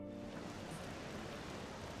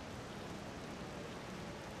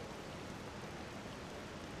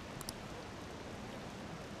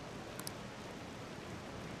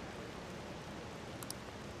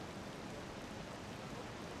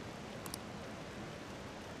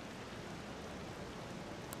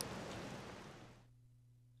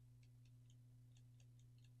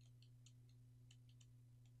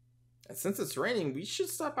 And since it's raining, we should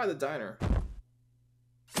stop by the diner.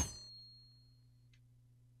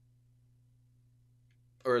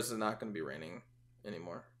 Or is it not going to be raining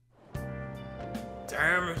anymore?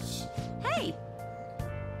 Damn it! Hey!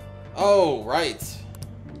 Oh, right.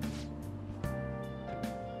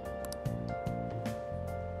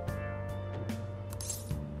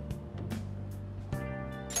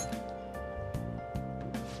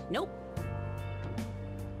 Nope.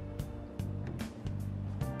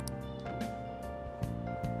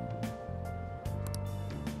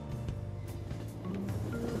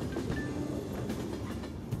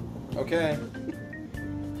 Okay.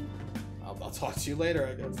 I'll talk to you later,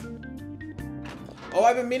 I guess. Oh,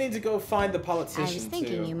 I've been meaning to go find the politician, I was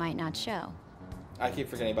thinking too. you might not show. I keep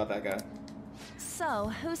forgetting about that guy.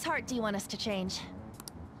 So, whose heart do you want us to change?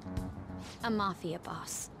 A mafia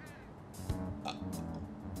boss.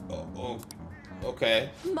 Oh, okay.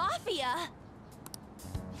 Mafia?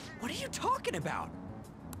 What are you talking about?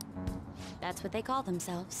 That's what they call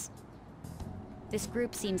themselves. This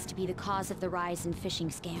group seems to be the cause of the rise in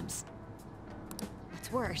phishing scams.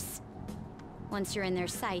 What's worse, once you're in their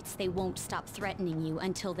sights, they won't stop threatening you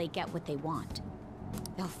until they get what they want.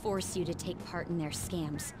 They'll force you to take part in their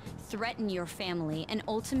scams, threaten your family, and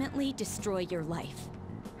ultimately destroy your life.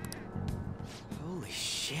 Holy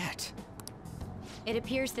shit. It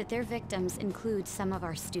appears that their victims include some of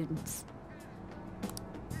our students.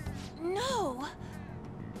 No!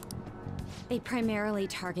 They primarily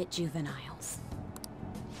target juveniles.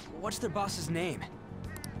 What's their boss's name?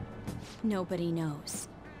 Nobody knows.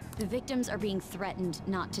 The victims are being threatened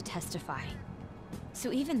not to testify.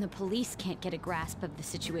 So even the police can't get a grasp of the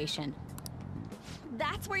situation.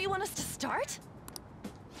 That's where you want us to start?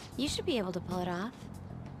 You should be able to pull it off.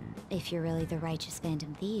 If you're really the righteous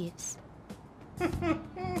Phantom Thieves.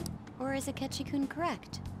 Or is Akechi-kun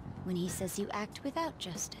correct when he says you act without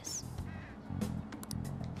justice?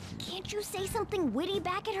 Can't you say something witty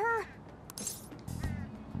back at her?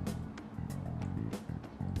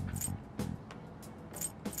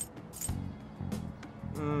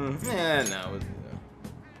 No.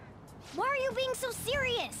 Why are you being so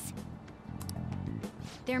serious?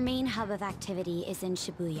 Their main hub of activity is in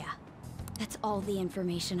Shibuya. That's all the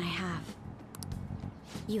information I have.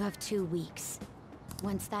 You have 2 weeks.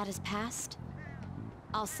 Once that is passed,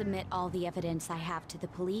 I'll submit all the evidence I have to the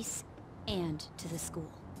police and to the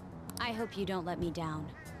school. I hope you don't let me down.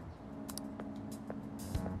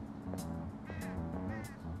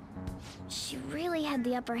 She really had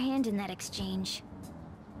the upper hand in that exchange.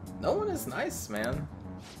 No one is nice, man.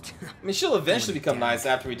 I mean, she'll eventually become nice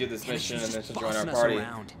after we do this mission and then she'll join our party.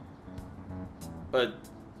 But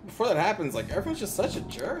before that happens, like, everyone's just such a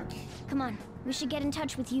jerk. Come on, we should get in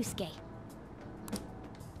touch with Yusuke.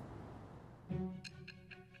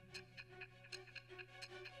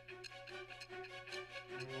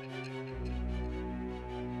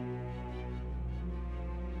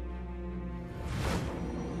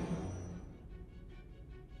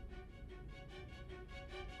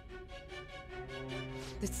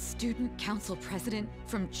 The student council president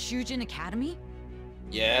from Chujin Academy?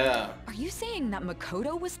 Yeah. Are you saying that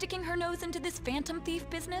Makoto was sticking her nose into this phantom thief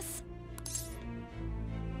business?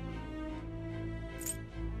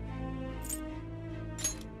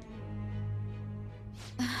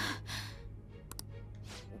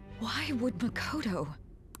 Why would Makoto?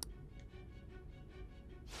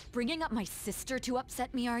 Bringing up my sister to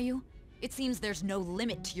upset me, are you? It seems there's no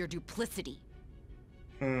limit to your duplicity.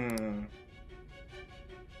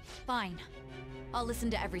 Fine. I'll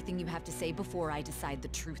listen to everything you have to say before I decide the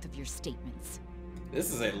truth of your statements.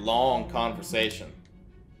 This is a long conversation.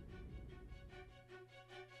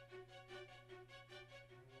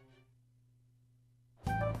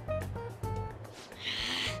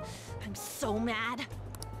 I'm so mad.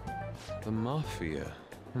 The Mafia.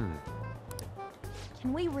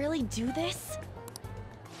 Can we really do this?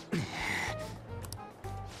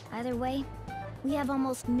 Either way, we have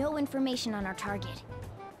almost no information on our target.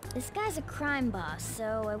 This guy's a crime boss,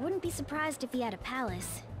 so I wouldn't be surprised if he had a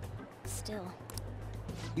palace. Still.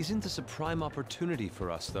 Isn't this a prime opportunity for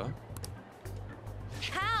us, though?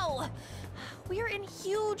 How? We're in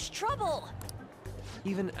huge trouble.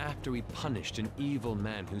 Even after we punished an evil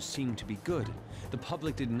man who seemed to be good, the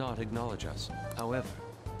public did not acknowledge us. However,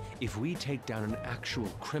 if we take down an actual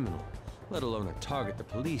criminal, let alone a target the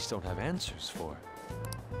police don't have answers for.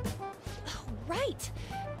 Right!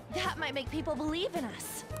 That might make people believe in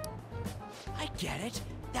us. I get it.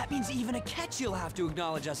 That means even a Ketch will have to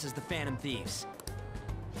acknowledge us as the Phantom Thieves.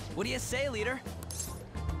 What do you say, leader?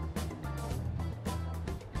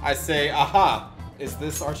 I say, aha! Is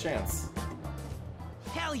this our chance?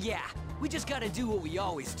 Hell yeah! We just gotta do what we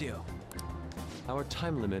always do. Our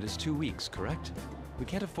time limit is 2 weeks, correct? We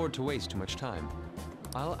can't afford to waste too much time.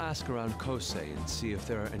 I'll ask around Kosei and see if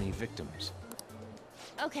there are any victims.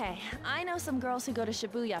 Okay, I know some girls who go to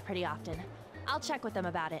Shibuya pretty often. I'll check with them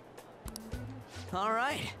about it. All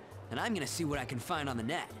right, and I'm gonna see what I can find on the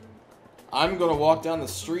net. I'm gonna walk down the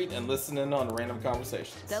street and listen in on random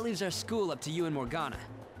conversations. That leaves our school up to you and Morgana.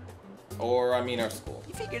 Or, I mean, our school.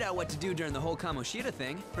 You figured out what to do during the whole Kamoshida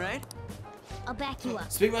thing, right? I'll back you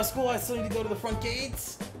up. Speaking of school, I still need to go to the front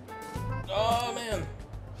gates. Oh, man.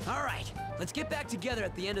 All right, let's get back together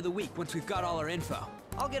at the end of the week once we've got all our info.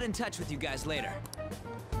 I'll get in touch with you guys later.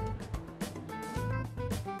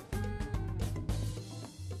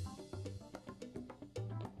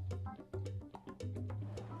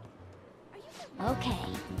 Okay.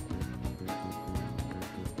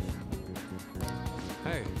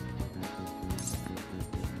 Hey.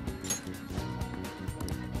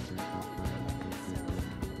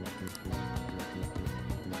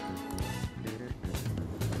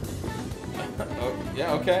 Oh,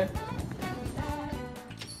 yeah, okay.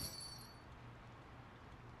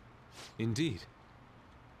 Indeed.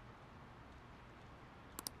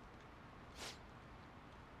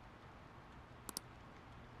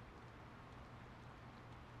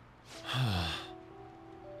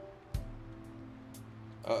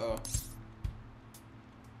 Uh-oh.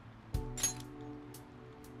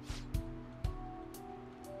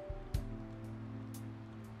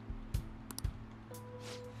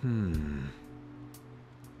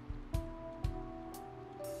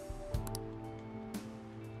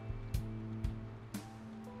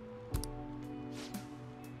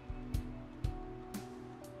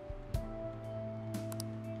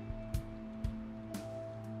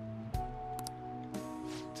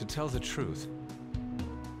 To tell the truth,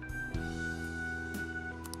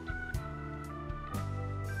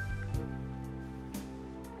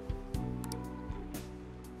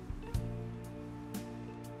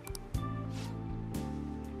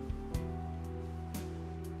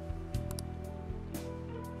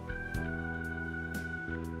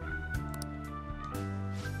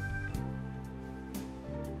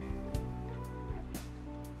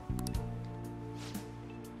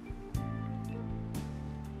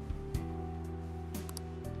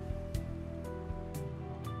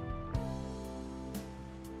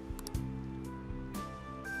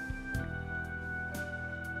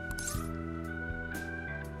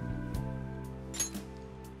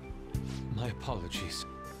 my apologies.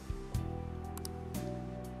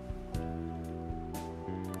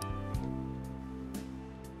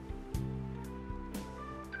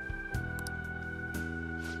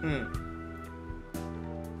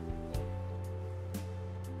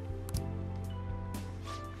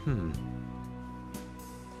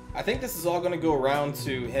 I think this is all gonna go around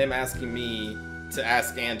to him asking me to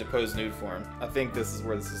ask Anne to pose nude for him. I think this is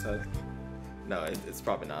where this is headed. No, it's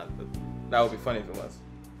probably not, but that would be funny if it was.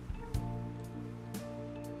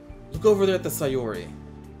 Look over there at the Sayori.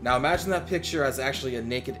 Now imagine that picture as actually a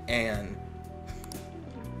naked Anne.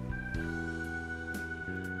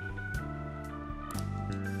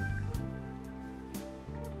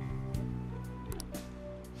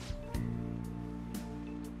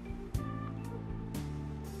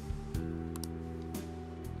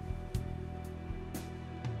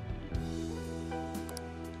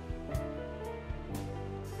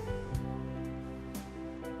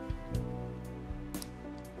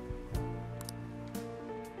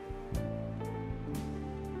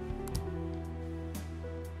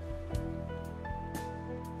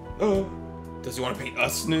 Oh, does he want to paint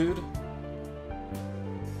us nude?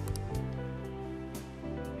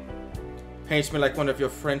 Paint me like one of your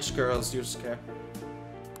French girls, Yusuke.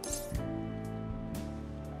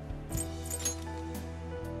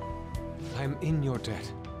 I'm in your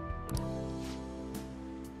debt.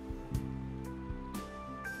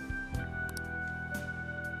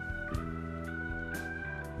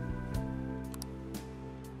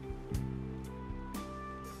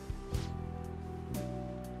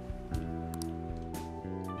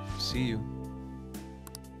 See you.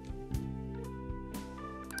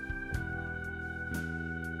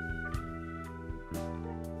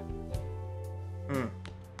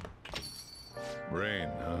 Rain,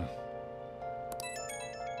 huh?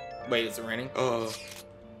 Wait, is it raining? Oh,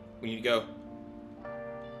 we need to go.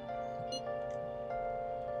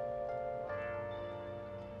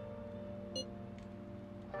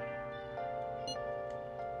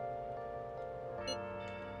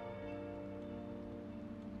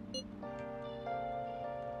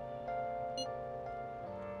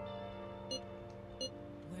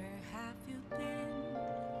 Where have you been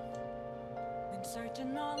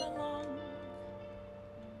searching all along,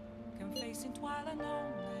 confessing while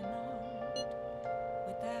alone and on,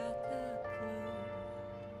 without the clue.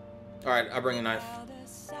 All right, I'll bring a knife.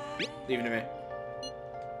 Leave it to me.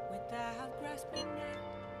 Without grasping it,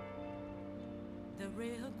 the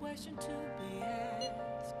real question to be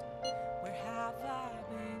asked: where have I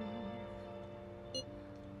been?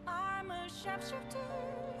 I'm a sharpshooter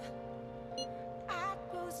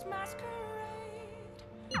at Post Masquerade,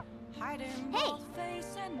 hiding both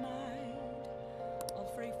face and mind,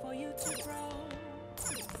 all free for you to throw.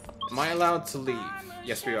 Am I allowed to leave?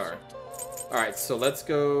 Yes, we are. All right, so let's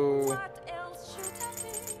go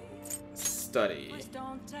study. Please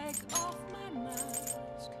don't take off my mask,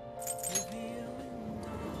 revealing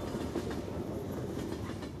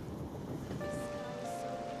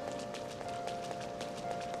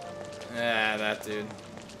Ah, that dude.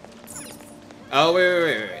 Oh,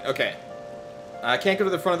 wait. Okay. I can't go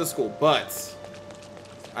to the front of the school, but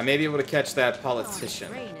I may be able to catch that politician.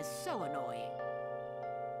 Oh, this rain is so annoying.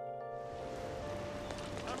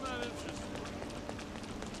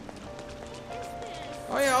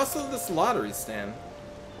 Oh yeah, also this lottery stand.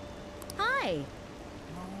 Hi.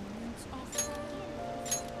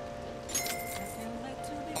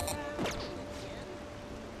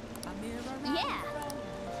 Yeah.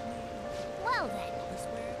 Well then.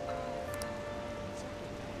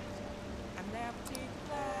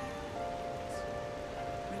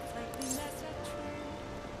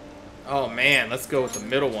 Oh man, let's go with the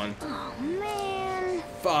middle one. Oh man.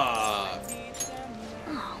 Fuck.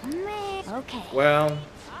 Oh man. Okay. Well,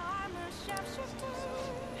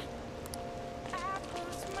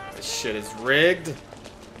 this shit is rigged.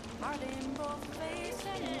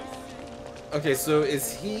 Okay, so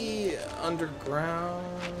is he underground?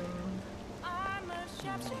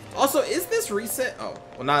 Also, is this reset? Oh,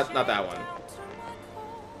 well, not that one.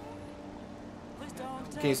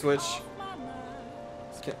 Can you switch?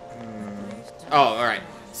 Oh, all right.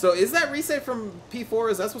 So is that reset from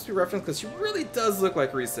P4? Is that supposed to be referenced? Because she really does look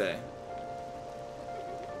like reset.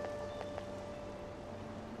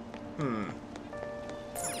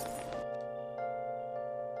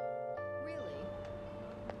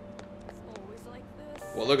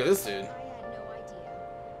 Well, look at this dude.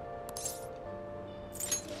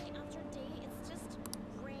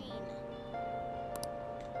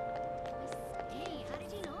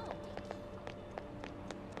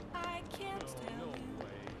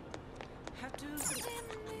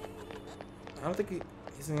 I don't think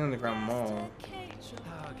he's in the underground mall.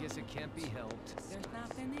 Oh, I guess it can't be helped. That's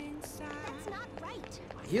not right.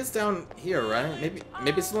 He is down here, right?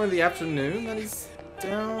 Maybe it's only the afternoon that he's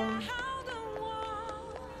down.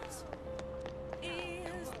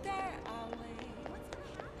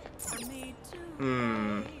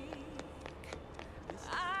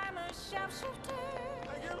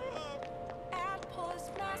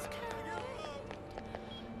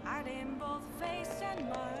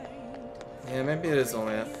 Yeah, maybe it is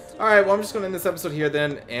only that. Alright, well, I'm just going to end this episode here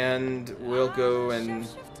then, and we'll go and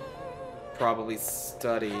probably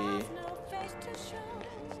study.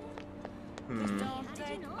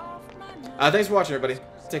 Thanks for watching, everybody.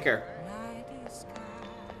 Take care.